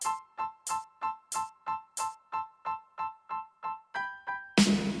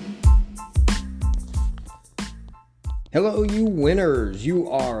Hello, you winners. You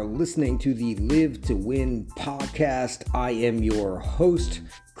are listening to the Live2Win podcast. I am your host,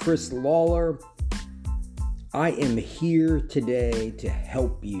 Chris Lawler. I am here today to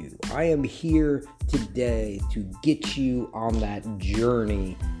help you. I am here today to get you on that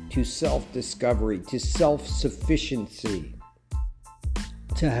journey to self-discovery, to self-sufficiency,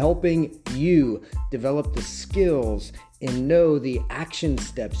 to helping you develop the skills and know the action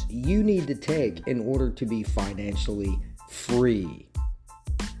steps you need to take in order to be financially free.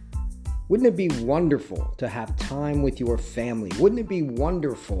 Wouldn't it be wonderful to have time with your family? Wouldn't it be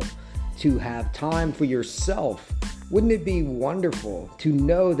wonderful to have time for yourself? Wouldn't it be wonderful to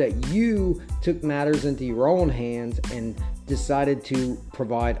know that you took matters into your own hands and decided to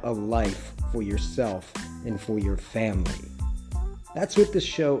provide a life for yourself and for your family? That's what this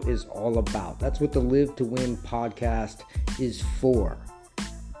show is all about. That's what the Live2Win podcast is for.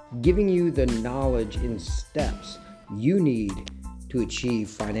 Giving you the knowledge and steps you need to achieve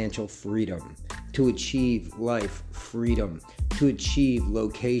financial freedom, to achieve life freedom, to achieve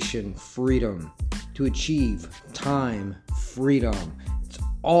location freedom, to achieve time freedom. It's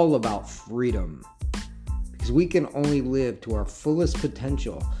all about freedom because we can only live to our fullest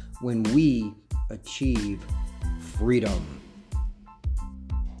potential when we achieve freedom.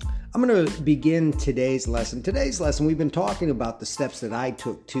 I'm going to begin today's lesson. We've been talking about the steps that I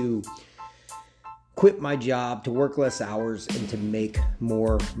took to quit my job, to work less hours, and to make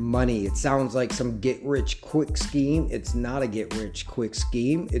more money. It sounds like some get-rich-quick scheme. It's not a get-rich-quick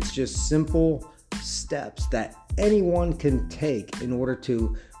scheme. It's just simple steps that anyone can take in order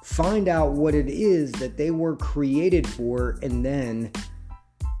to find out what it is that they were created for and then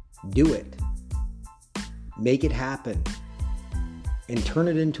do it. Make it happen. And turn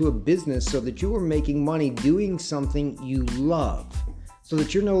it into a business so that you are making money doing something you love, so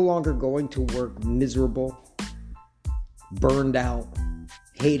that you're no longer going to work miserable, burned out,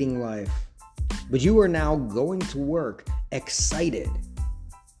 hating life, but you are now going to work excited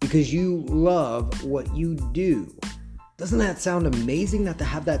because you love what you do. Doesn't that sound amazing? Not to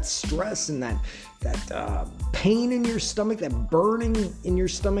have that stress and that pain in your stomach, that burning in your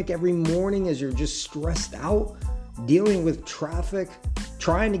stomach every morning as you're just stressed out, dealing with traffic,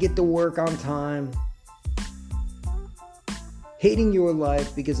 trying to get to work on time, hating your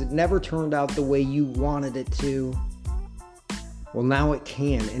life because it never turned out the way you wanted it to. Well, now it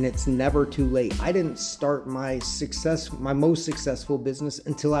can, and it's never too late. I didn't start my most successful business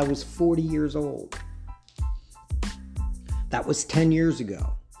until I was 40 years old. That was 10 years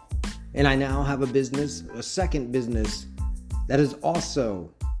ago. And I now have a second business that is also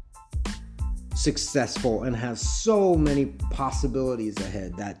successful and has so many possibilities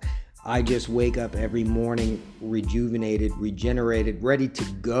ahead that I just wake up every morning rejuvenated, regenerated, ready to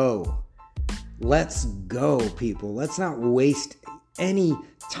go. Let's go, people. Let's not waste any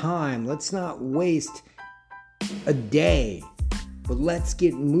time. Let's not waste a day, but let's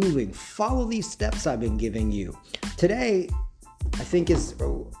get moving. Follow these steps I've been giving you. Today, I think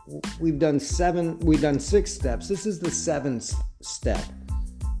we've done 6 steps. This is the 7th step.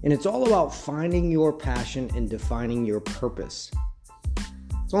 And it's all about finding your passion and defining your purpose.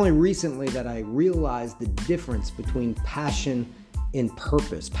 It's only recently that I realized the difference between passion and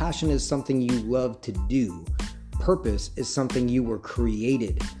purpose. Passion is something you love to do. Purpose is something you were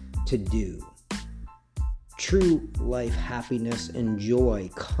created to do. True life happiness and joy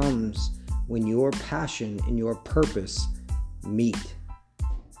comes when your passion and your purpose meet.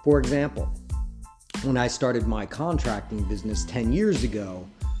 For example, when I started my contracting business 10 years ago,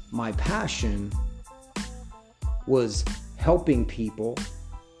 my passion was helping people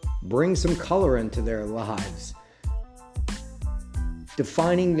bring some color into their lives,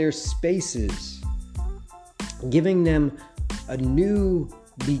 defining their spaces, giving them a new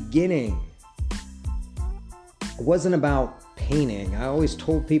beginning. It wasn't about painting. I always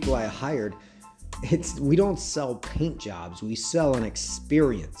told people I hired, we don't sell paint jobs. We sell an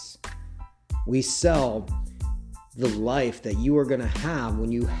experience. We sell the life that you are going to have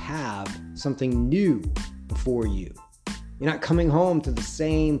when you have something new before you. You're not coming home to the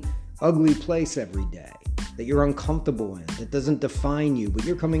same ugly place every day that you're uncomfortable in, that doesn't define you, but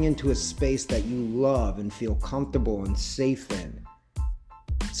you're coming into a space that you love and feel comfortable and safe in,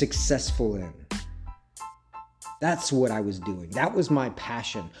 successful in. That's what I was doing. That was my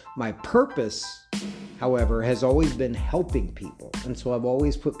passion. My purpose, however, has always been helping people. And so I've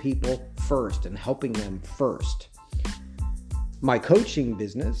always put people first and helping them first. My coaching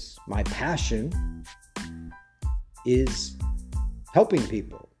business, my passion, is helping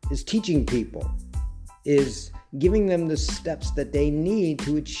people, is teaching people, is giving them the steps that they need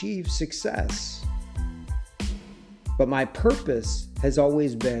to achieve success. But my purpose has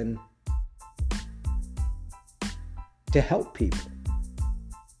always been to help people,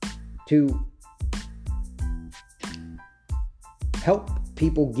 to help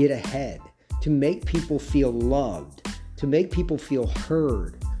people get ahead, to make people feel loved, to make people feel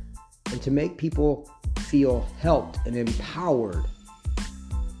heard, and to make people feel helped and empowered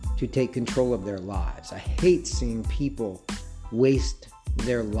to take control of their lives. I hate seeing people waste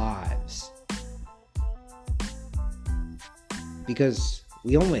their lives because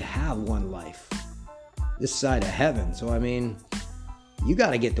we only have one life this side of heaven. So, I mean, you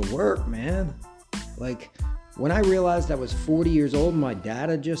got to get to work, man. Like, when I realized I was 40 years old and my dad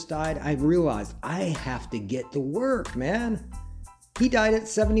had just died, I realized I have to get to work, man. He died at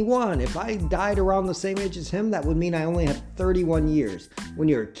 71. If I died around the same age as him, that would mean I only had 31 years. When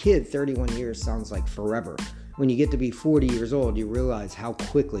you're a kid, 31 years sounds like forever. When you get to be 40 years old, you realize how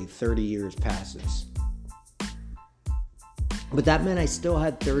quickly 30 years passes. But that meant I still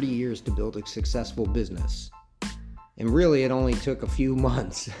had 30 years to build a successful business. And really, it only took a few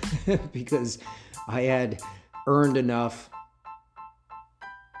months because I had earned enough,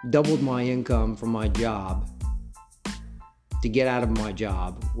 doubled my income from my job to get out of my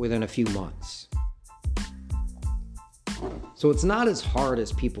job within a few months. So it's not as hard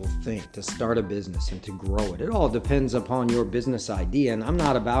as people think to start a business and to grow it. It all depends upon your business idea. And I'm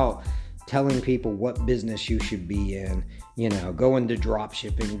not about telling people what business you should be in, go into drop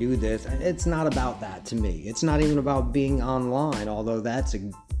shipping, do this. It's not about that to me. It's not even about being online, although that's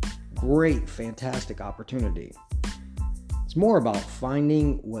a great, fantastic opportunity. It's more about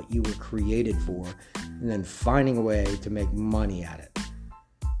finding what you were created for and then finding a way to make money at it.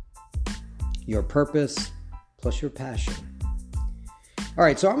 Your purpose plus your passion. All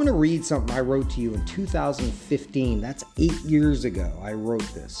right, so I'm going to read something I wrote to you in 2015. That's 8 years ago I wrote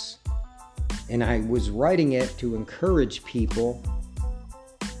this. And I was writing it to encourage people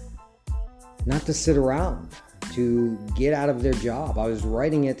not to sit around, to get out of their job. I was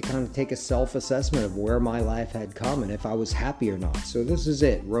writing it to kind of take a self-assessment of where my life had come and if I was happy or not. So this is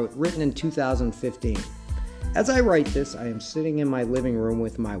it, written in 2015. As I write this, I am sitting in my living room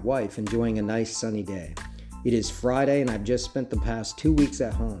with my wife enjoying a nice sunny day. It is Friday and I've just spent the past 2 weeks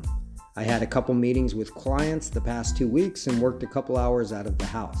at home. I had a couple meetings with clients the past 2 weeks and worked a couple hours out of the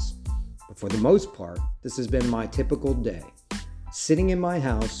house. But for the most part, this has been my typical day. Sitting in my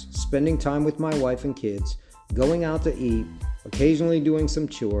house, spending time with my wife and kids, going out to eat, occasionally doing some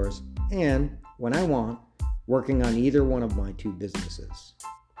chores, and, when I want, working on either one of my 2 businesses.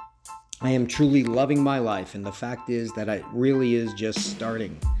 I am truly loving my life, and the fact is that it really is just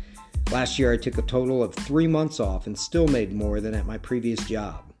starting. Last year I took a total of 3 months off and still made more than at my previous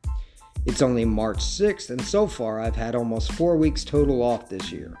job. It's only March 6th, and so far I've had almost 4 weeks total off this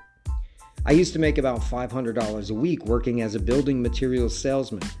year. I used to make about $500 a week working as a building materials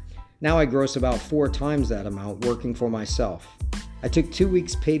salesman. Now I gross about 4 times that amount working for myself. I took 2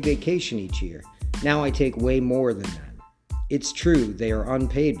 weeks paid vacation each year. Now I take way more than that. It's true, they are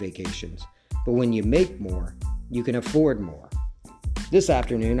unpaid vacations, but when you make more, you can afford more. This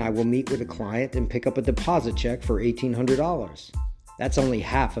afternoon, I will meet with a client and pick up a deposit check for $1,800. That's only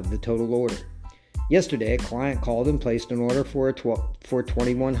half of the total order. Yesterday, a client called and placed an order for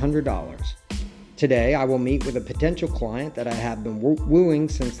 $2,100. Today, I will meet with a potential client that I have been wooing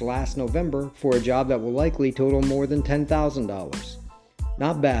since last November for a job that will likely total more than $10,000.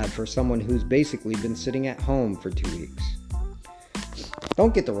 Not bad for someone who's basically been sitting at home for 2 weeks.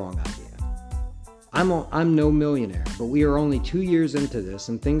 Don't get the wrong idea. I'm no millionaire, but we are only 2 years into this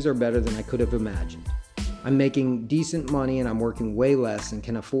and things are better than I could have imagined. I'm making decent money and I'm working way less and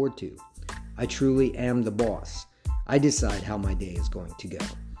can afford to. I truly am the boss. I decide how my day is going to go.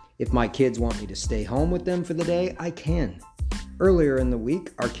 If my kids want me to stay home with them for the day, I can. Earlier in the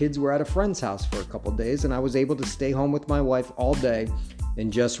week, our kids were at a friend's house for a couple days and I was able to stay home with my wife all day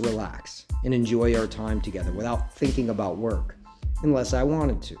and just relax and enjoy our time together without thinking about work, unless I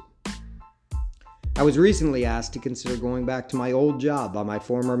wanted to. I was recently asked to consider going back to my old job by my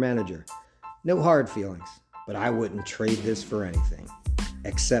former manager. No hard feelings, but I wouldn't trade this for anything,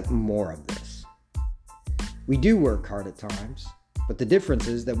 except more of this. We do work hard at times, but the difference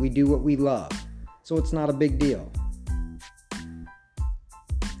is that we do what we love, so it's not a big deal.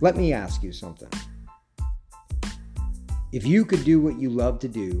 Let me ask you something. If you could do what you love to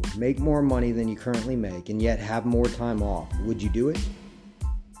do, make more money than you currently make, and yet have more time off, would you do it?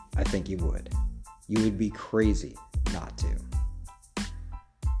 I think you would. You would be crazy not to.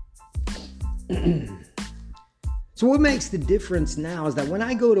 So what makes the difference now is that when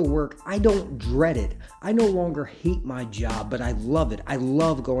I go to work, I don't dread it. I no longer hate my job, but I love it. I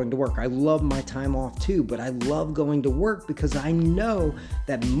love going to work. I love my time off too, but I love going to work because I know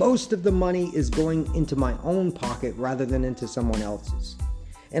that most of the money is going into my own pocket rather than into someone else's.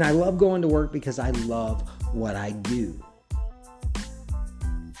 And I love going to work because I love what I do.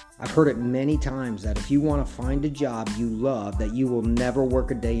 I've heard it many times that if you want to find a job you love, that you will never work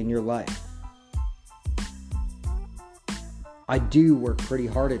a day in your life. I do work pretty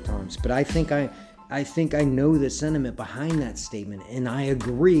hard at times, but I think I know the sentiment behind that statement, and I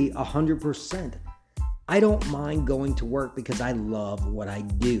agree 100%. I don't mind going to work because I love what I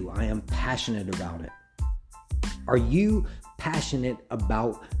do. I am passionate about it. Are you passionate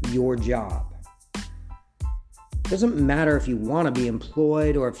about your job? Doesn't matter if you want to be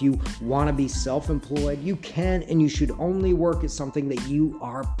employed or if you want to be self-employed. You can and you should only work at something that you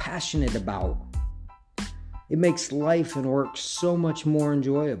are passionate about. It makes life and work so much more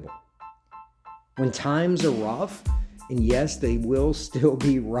enjoyable. When times are rough, and yes, they will still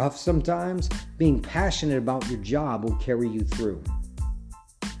be rough sometimes, being passionate about your job will carry you through.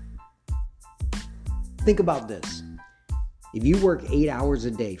 Think about this. If you work 8 hours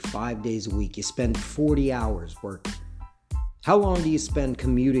a day, 5 days a week, you spend 40 hours working. How long do you spend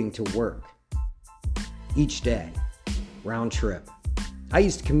commuting to work? Each day, round trip. I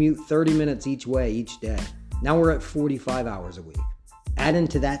used to commute 30 minutes each way each day. Now we're at 45 hours a week. Add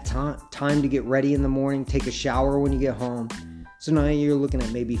into that time to get ready in the morning, take a shower when you get home. So now you're looking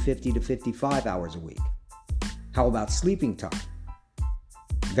at maybe 50 to 55 hours a week. How about sleeping time?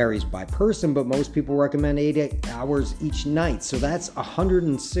 Varies by person, but most people recommend 8 hours each night. So that's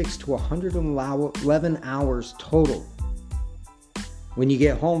 106 to 111 hours total. When you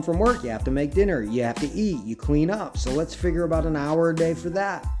get home from work, you have to make dinner, you have to eat, you clean up. So let's figure about an hour a day for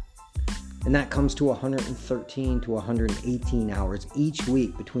that. And that comes to 113 to 118 hours each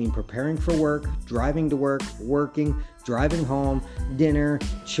week between preparing for work, driving to work, working, driving home, dinner,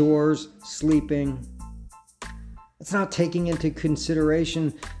 chores, sleeping. It's not taking into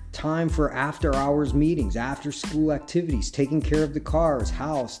consideration time for after hours meetings, after school activities, taking care of the cars,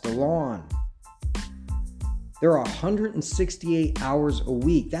 house, the lawn. There are 168 hours a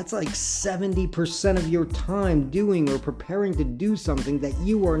week. That's like 70% of your time doing or preparing to do something that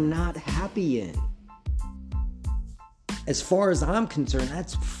you are not happy in. As far as I'm concerned,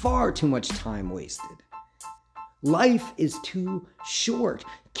 that's far too much time wasted. Life is too short.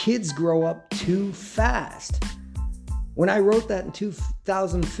 Kids grow up too fast. When I wrote that in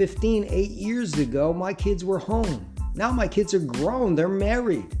 2015, 8 years ago, my kids were home. Now my kids are grown. They're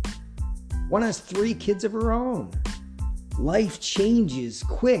married. One has 3 kids of her own. Life changes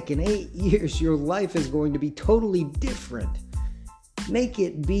quick. In 8 years, your life is going to be totally different. Make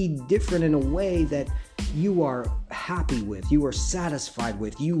it be different in a way that you are happy with, you are satisfied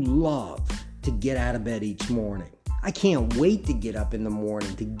with, you love to get out of bed each morning. I can't wait to get up in the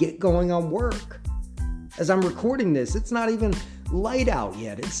morning to get going on work. As I'm recording this, it's not even light out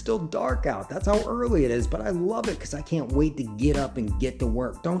yet. It's still dark out. That's how early it is, but I love it because I can't wait to get up and get to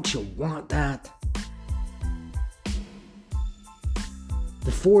work. Don't you want that?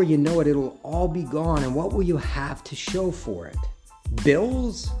 Before you know it, it'll all be gone, and what will you have to show for it?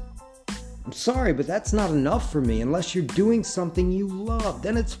 Bills? I'm sorry, but that's not enough for me unless you're doing something you love.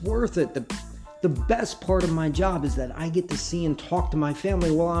 Then it's worth it. The best part of my job is that I get to see and talk to my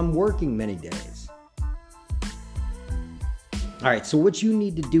family while I'm working many days. All right, so what you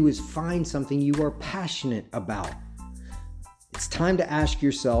need to do is find something you are passionate about. It's time to ask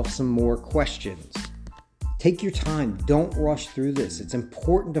yourself some more questions. Take your time. Don't rush through this. It's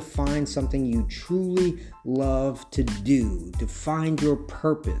important to find something you truly love to do, to find your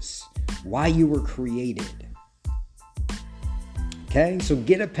purpose, why you were created. Okay, so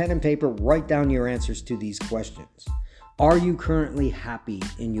get a pen and paper, write down your answers to these questions. Are you currently happy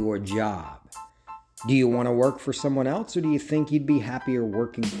in your job? Do you want to work for someone else, or do you think you'd be happier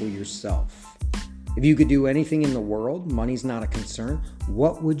working for yourself? If you could do anything in the world, money's not a concern,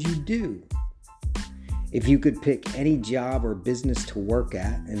 what would you do? If you could pick any job or business to work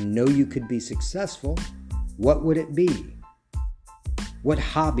at and know you could be successful, what would it be? What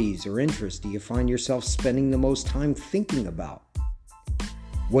hobbies or interests do you find yourself spending the most time thinking about?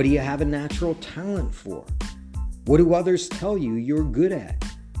 What do you have a natural talent for? What do others tell you you're good at?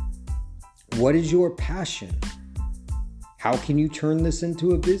 What is your passion? How can you turn this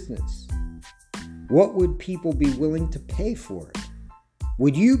into a business? What would people be willing to pay for it?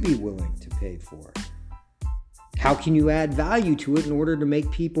 Would you be willing to pay for it? How can you add value to it in order to make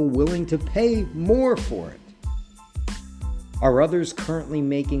people willing to pay more for it? Are others currently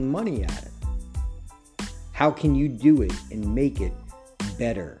making money at it? How can you do it and make it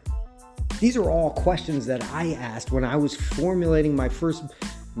better? These are all questions that I asked when I was formulating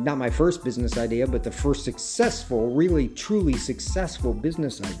not my first business idea, but the first successful, really truly successful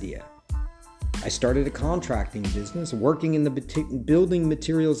business idea. I started a contracting business working in the building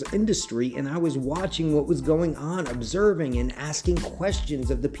materials industry, and I was watching what was going on, observing and asking questions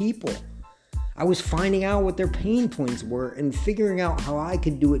of the people. I was finding out what their pain points were and figuring out how I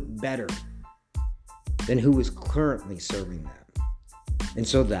could do it better than who was currently serving them. And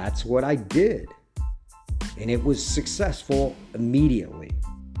so that's what I did. And it was successful immediately.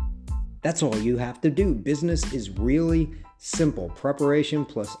 That's all you have to do. Business is really simple. Preparation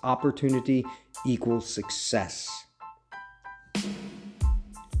plus opportunity equals success.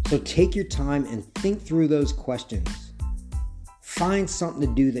 So take your time and think through those questions. Find something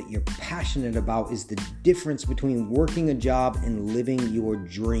to do that you're passionate about is the difference between working a job and living your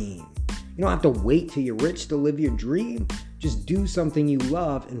dream. You don't have to wait till you're rich to live your dream. Just do something you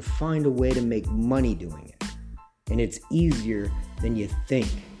love and find a way to make money doing it. And it's easier than you think.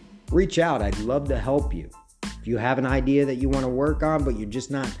 Reach out. I'd love to help you. If you have an idea that you want to work on, but you're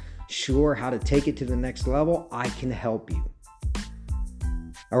just not sure how to take it to the next level, I can help you.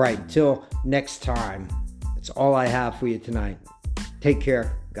 All right, until next time, that's all I have for you tonight. Take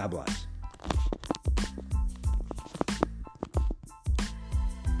care. God bless.